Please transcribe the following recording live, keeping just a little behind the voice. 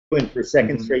And for a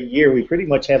second straight year, we pretty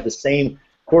much have the same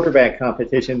quarterback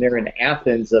competition there in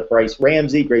Athens. Bryce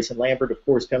Ramsey, Grayson Lambert, of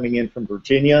course, coming in from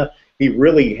Virginia. He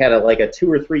really had like a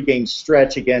 2 or 3 game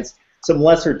stretch against some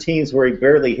lesser teams where he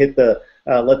barely hit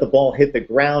let the ball hit the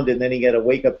ground, and then he got a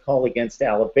wake-up call against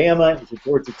Alabama. It was a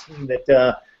Georgia team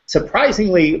that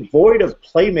surprisingly void of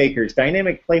playmakers,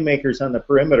 dynamic playmakers on the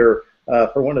perimeter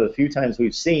for one of the few times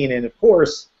we've seen, and of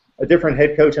course, a different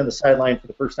head coach on the sideline for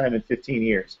the first time in 15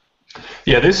 years.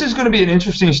 Yeah, this is going to be an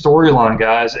interesting storyline,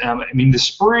 guys. I mean, the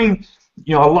spring,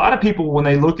 a lot of people, when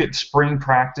they look at spring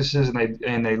practices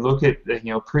and they look at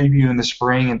previewing the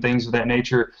spring and things of that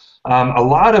nature, a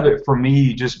lot of it for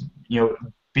me, just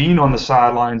being on the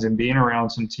sidelines and being around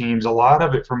some teams, a lot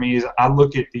of it for me is I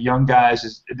look at the young guys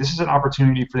as this is an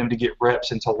opportunity for them to get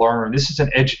reps and to learn. This is an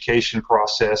education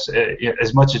process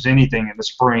as much as anything in the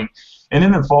spring. And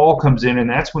then the fall comes in, and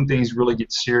that's when things really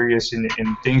get serious and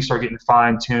things start getting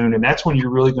fine-tuned, and that's when you're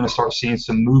really going to start seeing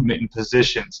some movement in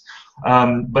positions.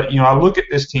 But, I look at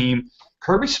this team.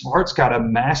 Kirby Smart's got a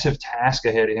massive task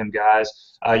ahead of him, guys.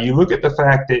 You look at the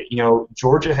fact that,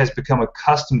 Georgia has become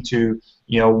accustomed to,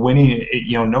 winning,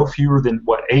 no fewer than,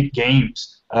 8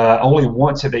 games. Only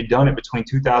once have they done it between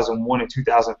 2001 and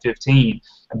 2015.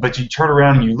 But you turn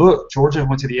around and you look, Georgia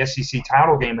went to the SEC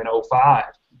title game in 2005.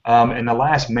 And the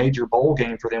last major bowl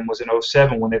game for them was in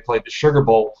 2007 when they played the Sugar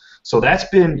Bowl. So that's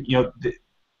been,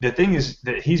 the thing is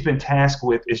that he's been tasked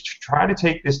with is to try to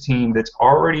take this team that's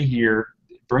already here,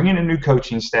 bring in a new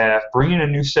coaching staff, bring in a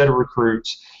new set of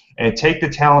recruits, and take the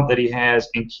talent that he has,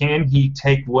 and can he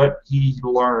take what he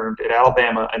learned at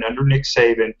Alabama and under Nick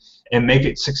Saban and make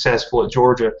it successful at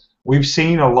Georgia? We've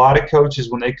seen a lot of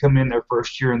coaches when they come in their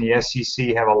first year in the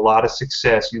SEC have a lot of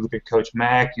success. You look at Coach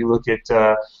Mack. You look at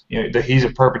he's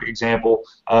a perfect example.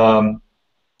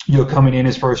 Coming in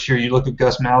his first year, you look at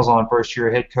Gus Malzahn, first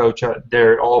year head coach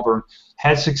there at Auburn,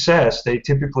 had success. They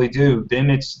typically do. Then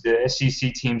it's the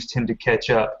SEC teams tend to catch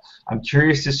up. I'm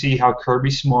curious to see how Kirby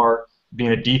Smart,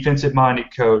 being a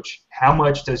defensive-minded coach, how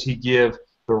much does he give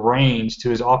the reins to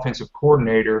his offensive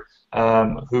coordinator,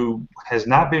 who has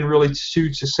not been really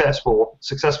too successful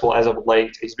as of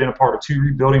late. He's been a part of 2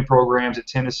 rebuilding programs at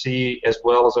Tennessee as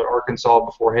well as at Arkansas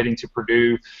before heading to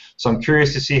Purdue. So I'm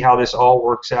curious to see how this all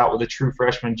works out with a true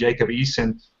freshman, Jacob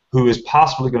Eason, who is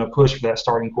possibly going to push for that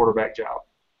starting quarterback job.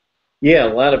 Yeah,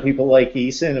 a lot of people like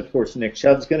Eason. Of course, Nick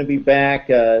Chubb's going to be back.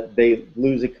 They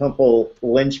lose a couple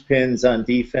linchpins on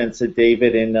defense at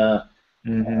David, and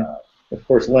of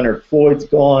course, Leonard Floyd's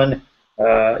gone.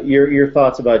 Your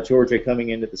thoughts about Georgia coming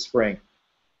into the spring?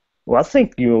 Well, I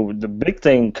think the big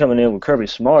thing coming in with Kirby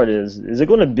Smart is it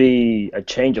going to be a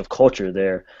change of culture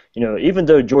there? Even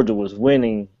though Georgia was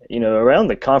winning, around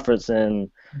the conference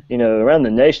and around the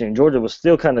nation, Georgia was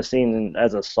still kind of seen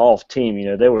as a soft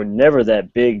team. They were never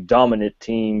that big dominant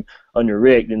team under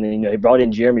Richt, and then he brought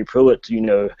in Jeremy Pruitt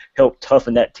to help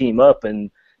toughen that team up, and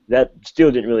that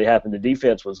still didn't really happen. The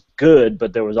defense was good,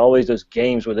 but there was always those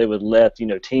games where they would let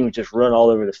teams just run all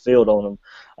over the field on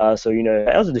them. So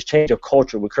that was this change of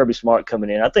culture with Kirby Smart coming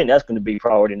in. I think that's going to be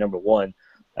priority number 1.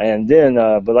 And then,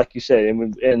 but like you said,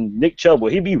 and Nick Chubb, will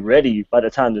he be ready by the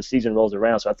time the season rolls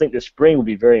around? So I think this spring will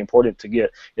be very important to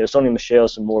get Sony Michel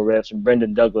some more reps and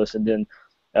Brendan Douglas, and then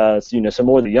some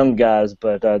more of the young guys.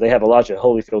 But they have Elijah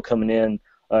Holyfield coming in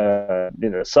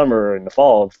the summer and the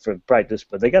fall for practice,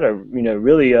 but they got to,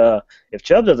 really, if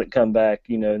Chubb doesn't come back,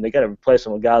 and they got to replace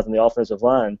some guys on the offensive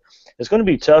line, it's going to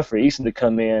be tough for Eason to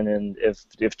come in, and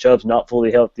if Chubb's not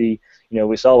fully healthy,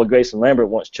 we saw with Grayson Lambert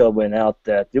once Chubb went out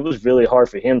that it was really hard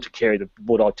for him to carry the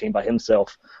Bulldog team by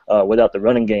himself without the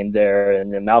running game there,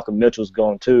 and then Malcolm Mitchell's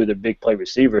gone too, the big play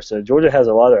receiver. So Georgia has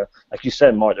a lot of, like you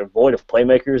said, Mark, they're void of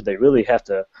playmakers. They really have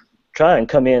to try and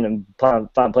come in and find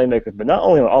playmakers, but not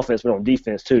only on offense, but on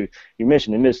defense too. You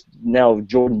mentioned they missed now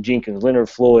Jordan Jenkins, Leonard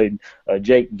Floyd,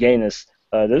 Jake Gaines.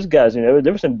 Those guys, there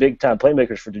were some big-time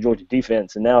playmakers for the Georgia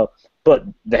defense, and now, but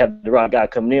they have the right guy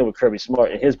coming in with Kirby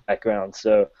Smart and his background.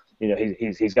 So,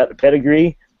 he's got the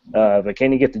pedigree, but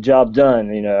can he get the job done?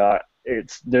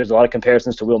 There's a lot of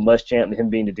comparisons to Will Muschamp and him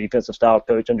being the defensive style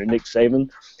coach under Nick Saban,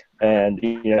 and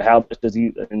how much does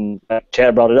he? And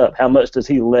Chad brought it up. How much does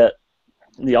he let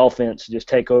the offense just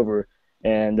take over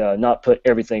and not put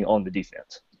everything on the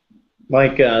defense?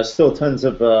 Mike, still tons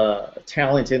of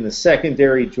talent in the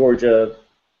secondary. Georgia,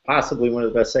 possibly one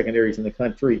of the best secondaries in the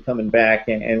country, coming back,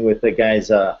 and with the guys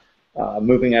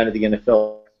moving out of the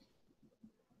NFL.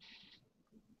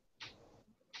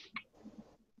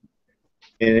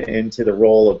 Into the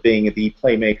role of being the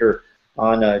playmaker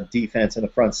on defense in the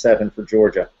front 7 for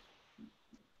Georgia.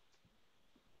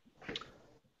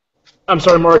 I'm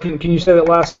sorry, Mark. Can you say that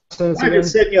last sentence I'm again?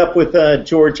 just setting you up with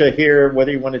Georgia here, whether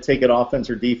you want to take it offense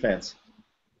or defense.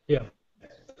 Yeah.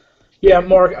 Yeah,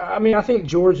 Mark, I mean, I think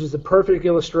Georgia is the perfect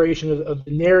illustration of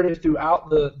the narrative throughout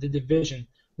the division.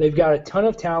 They've got a ton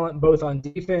of talent both on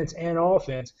defense and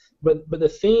offense, but the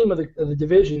theme of the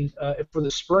division for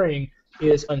the spring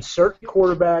is uncertain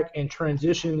quarterback and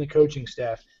transition in the coaching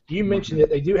staff. You mentioned that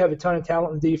they do have a ton of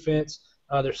talent in defense.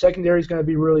 Their secondary is going to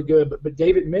be really good, but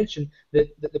David mentioned that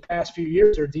the past few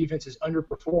years their defense has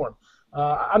underperformed.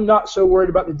 I'm not so worried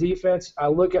about the defense. I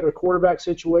look at their quarterback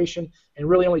situation, and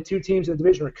really only two teams in the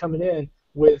division are coming in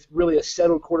with really a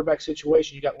settled quarterback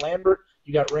situation. You got Lambert,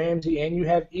 you got Ramsey, and you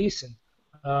have Eason.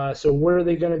 So what are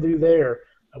they going to do there?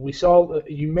 We saw,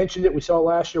 you mentioned it, we saw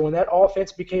last year when that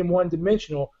offense became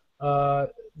one-dimensional,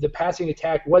 the passing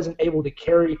attack wasn't able to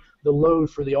carry the load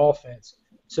for the offense.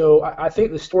 So I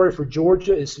think the story for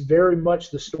Georgia is very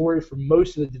much the story for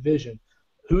most of the division.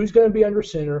 Who's going to be under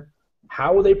center?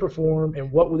 How will they perform,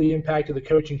 and what will the impact of the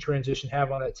coaching transition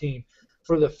have on that team?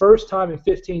 For the first time in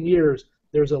 15 years,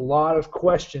 there's a lot of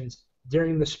questions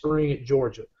during the spring at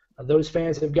Georgia. Those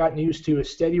fans have gotten used to a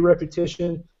steady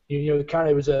repetition. You know,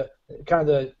 it was a kind of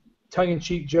the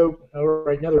tongue-in-cheek joke, all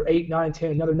right, another 8, 9,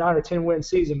 10, another 9 or 10 win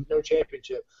season, no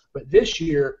championship. But this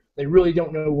year, they really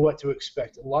don't know what to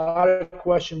expect. A lot of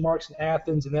question marks in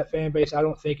Athens, and that fan base, I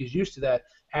don't think, is used to that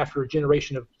after a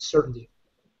generation of certainty.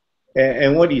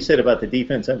 And what you said about the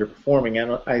defense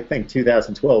underperforming, I think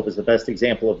 2012 is the best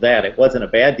example of that. It wasn't a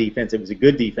bad defense. It was a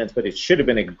good defense, but it should have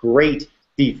been a great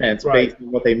defense based on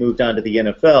what they moved on to the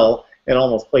NFL and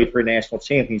almost played for a national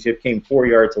championship, came 4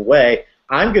 yards away.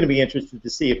 I'm going to be interested to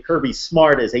see if Kirby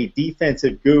Smart, as a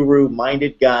defensive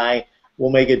guru-minded guy, will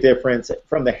make a difference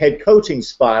from the head coaching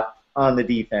spot on the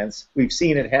defense. We've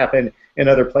seen it happen in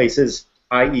other places,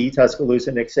 i.e.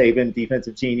 Tuscaloosa, Nick Saban,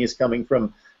 defensive genius coming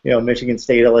from Michigan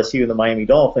State, LSU, and the Miami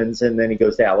Dolphins, and then he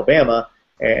goes to Alabama,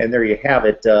 and there you have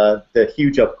it, the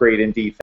huge upgrade in defense.